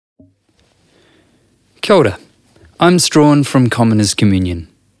Kia ora. I'm Strawn from Commoners Communion.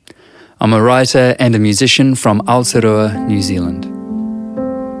 I'm a writer and a musician from Aotearoa, New Zealand.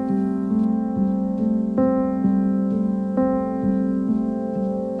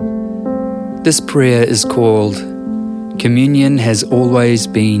 This prayer is called Communion Has Always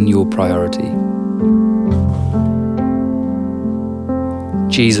Been Your Priority.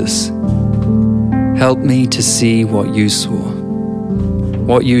 Jesus, help me to see what you saw,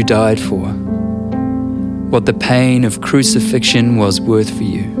 what you died for, what the pain of crucifixion was worth for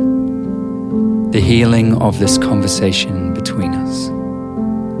you, the healing of this conversation between us.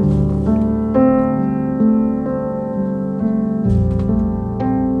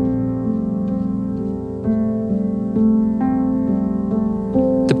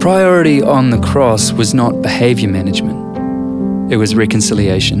 The priority on the cross was not behavior management, it was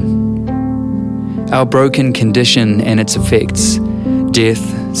reconciliation. Our broken condition and its effects,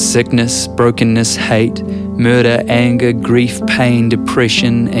 death, sickness, brokenness, hate, murder, anger, grief, pain,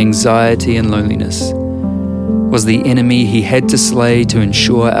 depression, anxiety, and loneliness, was the enemy he had to slay to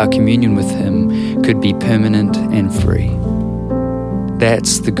ensure our communion with him could be permanent and free.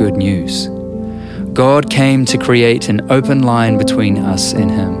 That's the good news. God came to create an open line between us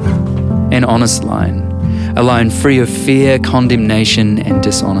and him, an honest line, a line free of fear, condemnation, and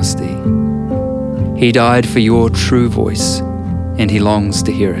dishonesty. He died for your true voice, and he longs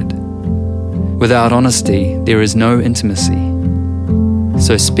to hear it. Without honesty, there is no intimacy.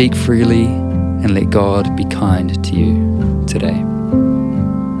 So speak freely and let God be kind to you today.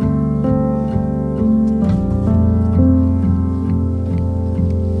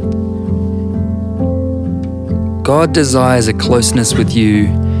 God desires a closeness with you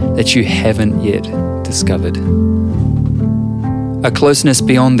that you haven't yet discovered. A closeness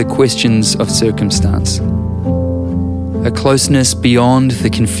beyond the questions of circumstance. A closeness beyond the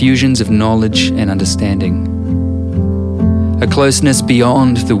confusions of knowledge and understanding. A closeness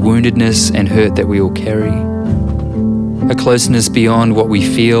beyond the woundedness and hurt that we all carry. A closeness beyond what we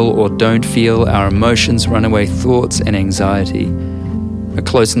feel or don't feel, our emotions, runaway thoughts, and anxiety. A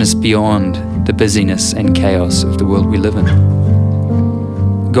closeness beyond the busyness and chaos of the world we live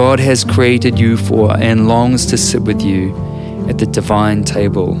in. God has created you for and longs to sit with you at the divine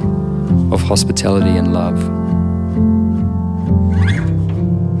table of hospitality and love.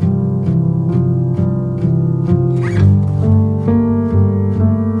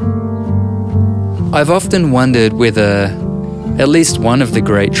 I've often wondered whether at least one of the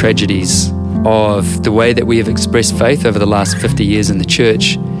great tragedies of the way that we have expressed faith over the last 50 years in the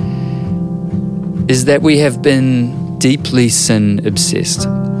church is that we have been deeply sin-obsessed.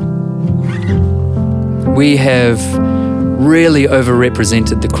 We have really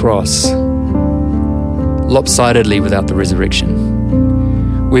overrepresented the cross, lopsidedly without the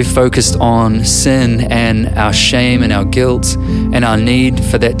resurrection. We've focused on sin and our shame and our guilt and our need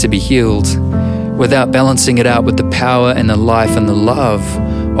for that to be healed without balancing it out with the power and the life and the love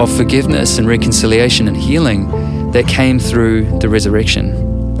of forgiveness and reconciliation and healing that came through the resurrection.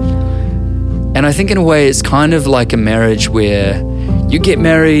 And I think in a way it's kind of like a marriage where you get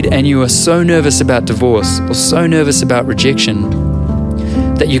married and you are so nervous about divorce or so nervous about rejection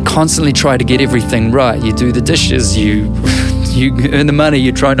that you constantly try to get everything right. You do the dishes, you earn the money,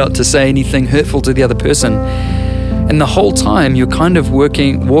 you try not to say anything hurtful to the other person. And the whole time you're kind of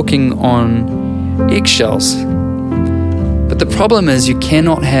walking on eggshells. But the problem is you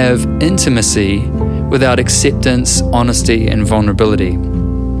cannot have intimacy without acceptance, honesty, and vulnerability.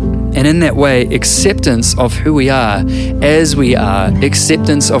 And in that way, acceptance of who we are, as we are,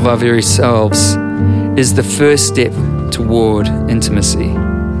 acceptance of our very selves, is the first step toward intimacy.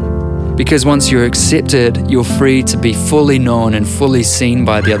 Because once you're accepted, you're free to be fully known and fully seen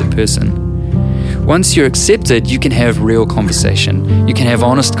by the other person. Once you're accepted, you can have real conversation. You can have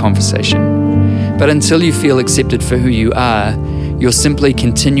honest conversation. But until you feel accepted for who you are, you're simply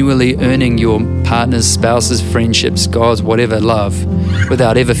continually earning your partner's, spouse's, friendships, God's, whatever love,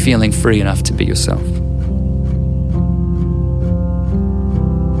 without ever feeling free enough to be yourself.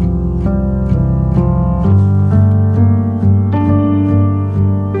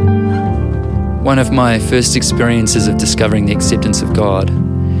 One of my first experiences of discovering the acceptance of God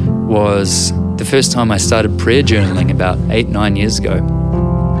was the first time I started prayer journaling about 8-9 years ago.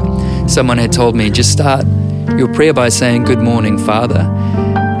 Someone had told me, just start your prayer by saying, "Good morning, Father,"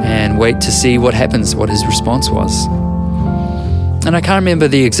 and wait to see what happens, what his response was. And I can't remember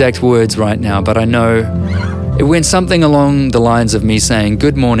the exact words right now, but I know it went something along the lines of me saying,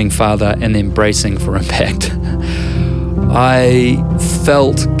 "Good morning, Father," and then bracing for impact. I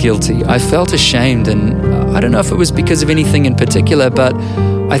felt guilty. I felt ashamed, and I don't know if it was because of anything in particular, but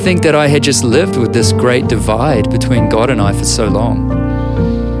I think that I had just lived with this great divide between God and I for so long.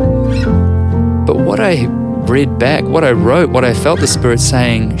 But what I read back, what I wrote, what I felt the Spirit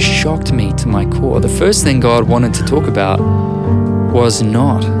saying shocked me to my core. The first thing God wanted to talk about was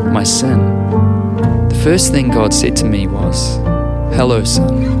not my sin. The first thing God said to me was, "Hello,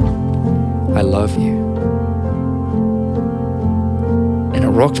 son, I love you." And it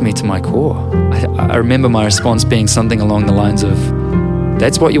rocked me to my core. I remember my response being something along the lines of,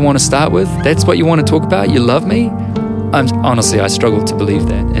 "That's what you want to start with? That's what you want to talk about? You love me?" Honestly, I struggled to believe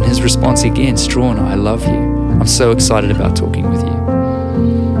that. And his response again, "Strawn, I love you. I'm so excited about talking with you."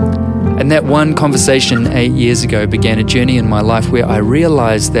 And that one conversation 8 years ago began a journey in my life where I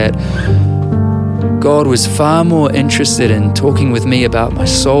realized that God was far more interested in talking with me about my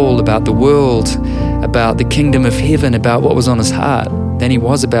soul, about the world, about the kingdom of heaven, about what was on his heart, than he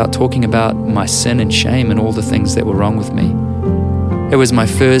was about talking about my sin and shame and all the things that were wrong with me. It was my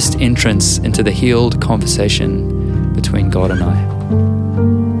first entrance into the healed conversation between God and I.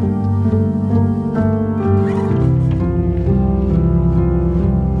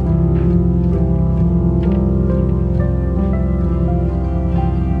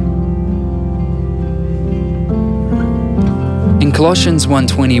 In Colossians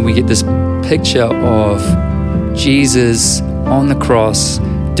 1:20, we get this picture of Jesus on the cross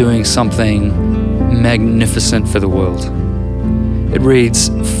doing something magnificent for the world. It reads,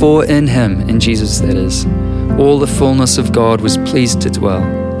 "For in him," in Jesus that is, "all the fullness of God was pleased to dwell,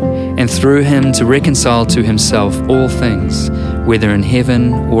 and through him to reconcile to himself all things, whether in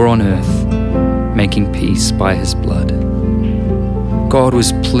heaven or on earth, making peace by his blood." God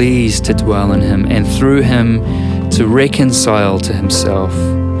was pleased to dwell in him, and through him to reconcile to himself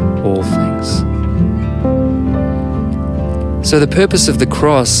all things. So the purpose of the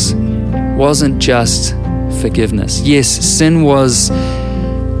cross wasn't just forgiveness. Yes, sin was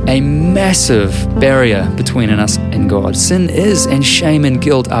a massive barrier between us and God. Sin is, and shame and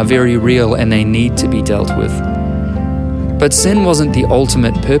guilt are very real, and they need to be dealt with. But sin wasn't the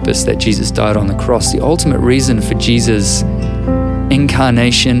ultimate purpose that Jesus died on the cross. The ultimate reason for Jesus'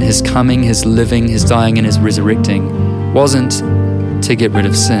 incarnation, his coming, his living, his dying, and his resurrecting wasn't to get rid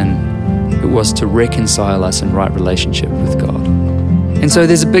of sin. It was to reconcile us in right relationship with God. And so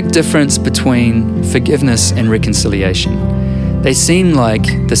there's a big difference between forgiveness and reconciliation. They seem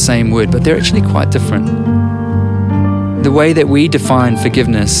like the same word, but they're actually quite different. The way that we define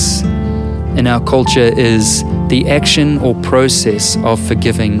forgiveness in our culture is the action or process of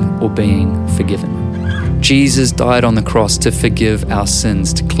forgiving or being forgiven. Jesus died on the cross to forgive our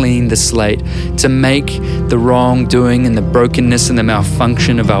sins, to clean the slate, to make the wrongdoing and the brokenness and the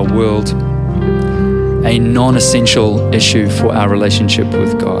malfunction of our world a non-essential issue for our relationship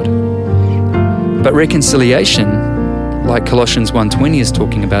with God. But reconciliation, like Colossians 1:20 is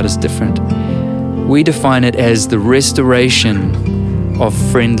talking about, is different. We define it as the restoration of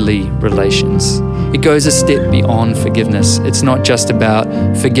friendly relations. It goes a step beyond forgiveness. It's not just about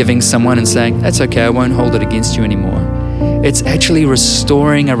forgiving someone and saying, "That's okay, I won't hold it against you anymore." It's actually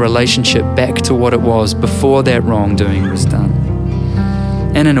restoring a relationship back to what it was before that wrongdoing was done.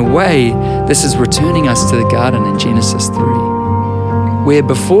 And in a way, this is returning us to the garden in Genesis 3, where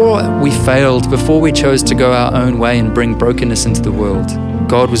before we failed, before we chose to go our own way and bring brokenness into the world,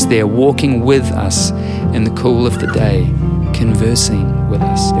 God was there walking with us in the cool of the day, conversing with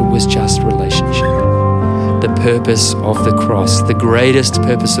us. It was just relationship. The purpose of the cross, the greatest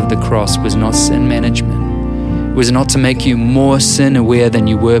purpose of the cross, was not sin management. It was not to make you more sin aware than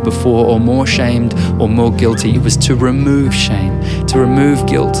you were before, or more shamed or more guilty. It was to remove shame, to remove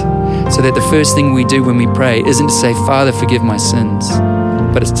guilt, so that the first thing we do when we pray isn't to say, "Father, forgive my sins,"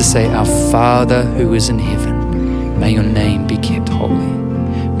 but it's to say, "Our Father who is in heaven, may your name be kept holy.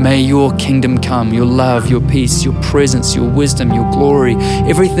 May your kingdom come, your love, your peace, your presence, your wisdom, your glory,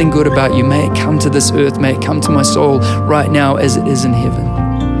 everything good about you, may it come to this earth, may it come to my soul right now as it is in heaven.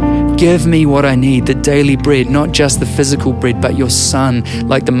 Give me what I need, the daily bread, not just the physical bread, but your Son,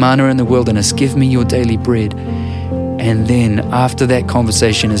 like the manna in the wilderness. Give me your daily bread." And then after that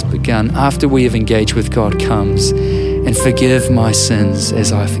conversation has begun, after we have engaged with God, comes, "And forgive my sins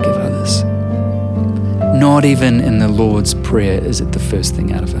as I forgive others." Not even in the Lord's Prayer is it the first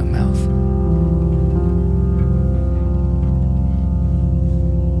thing out of our mouth.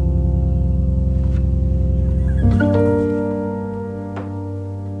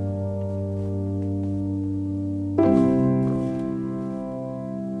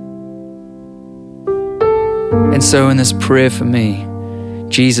 And so in this prayer for me,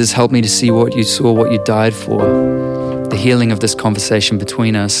 Jesus, help me to see what you saw, what you died for. the healing of this conversation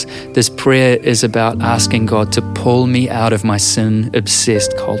between us, this prayer is about asking God to pull me out of my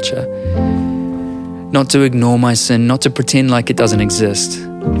sin-obsessed culture. Not to ignore my sin, not to pretend like it doesn't exist.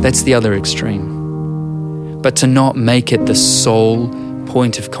 That's the other extreme. But to not make it the sole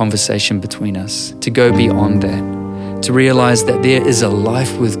point of conversation between us, to go beyond that, to realize that there is a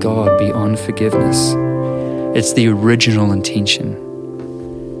life with God beyond forgiveness. It's the original intention.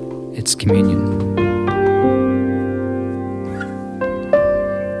 It's communion.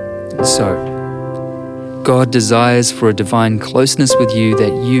 So, God desires for a divine closeness with you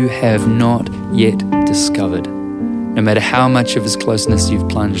that you have not yet discovered. No matter how much of His closeness you've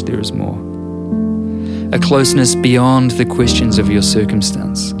plunged, there is more. A closeness beyond the questions of your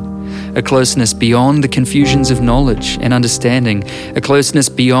circumstance. A closeness beyond the confusions of knowledge and understanding. A closeness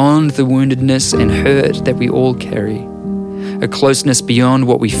beyond the woundedness and hurt that we all carry. A closeness beyond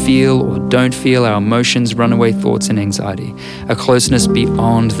what we feel or don't feel, our emotions, runaway thoughts and anxiety. A closeness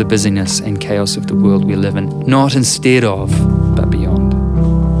beyond the busyness and chaos of the world we live in. Not instead of, but beyond.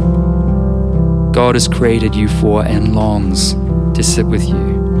 God has created you for and longs to sit with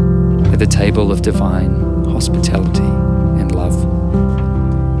you at the table of divine hospitality and love.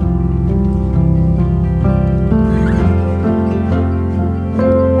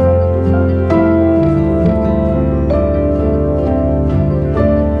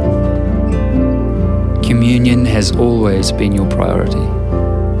 Communion has always been your priority.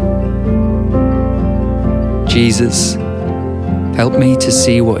 Jesus, help me to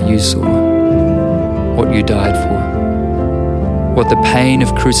see what you saw, what you died for, what the pain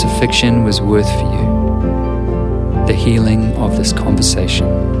of crucifixion was worth for you, the healing of this conversation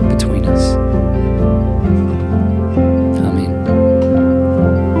between us. Amen.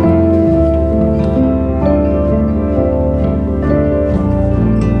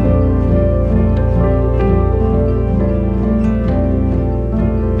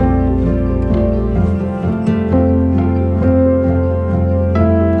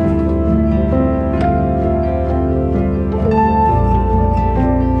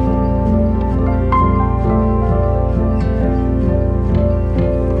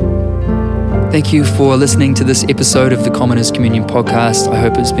 Thank you for listening to this episode of the Commoners Communion podcast. I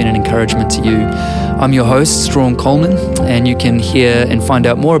hope it's been an encouragement to you. I'm your host, Strawn Coleman, and you can hear and find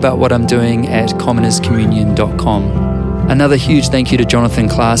out more about what I'm doing at commonerscommunion.com. Another huge thank you to Jonathan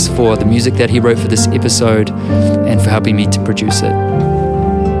Klaas for the music that he wrote for this episode and for helping me to produce it.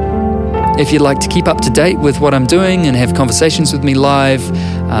 If you'd like to keep up to date with what I'm doing and have conversations with me live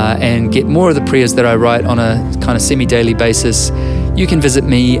and get more of the prayers that I write on a kind of semi-daily basis, you can visit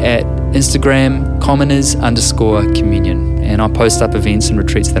me at Instagram, commoners_communion, and I'll post up events and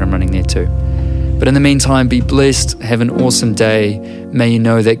retreats that I'm running there too. But in the meantime, be blessed, have an awesome day. May you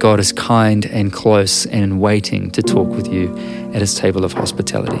know that God is kind and close and waiting to talk with you at His table of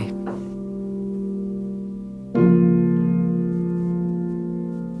hospitality.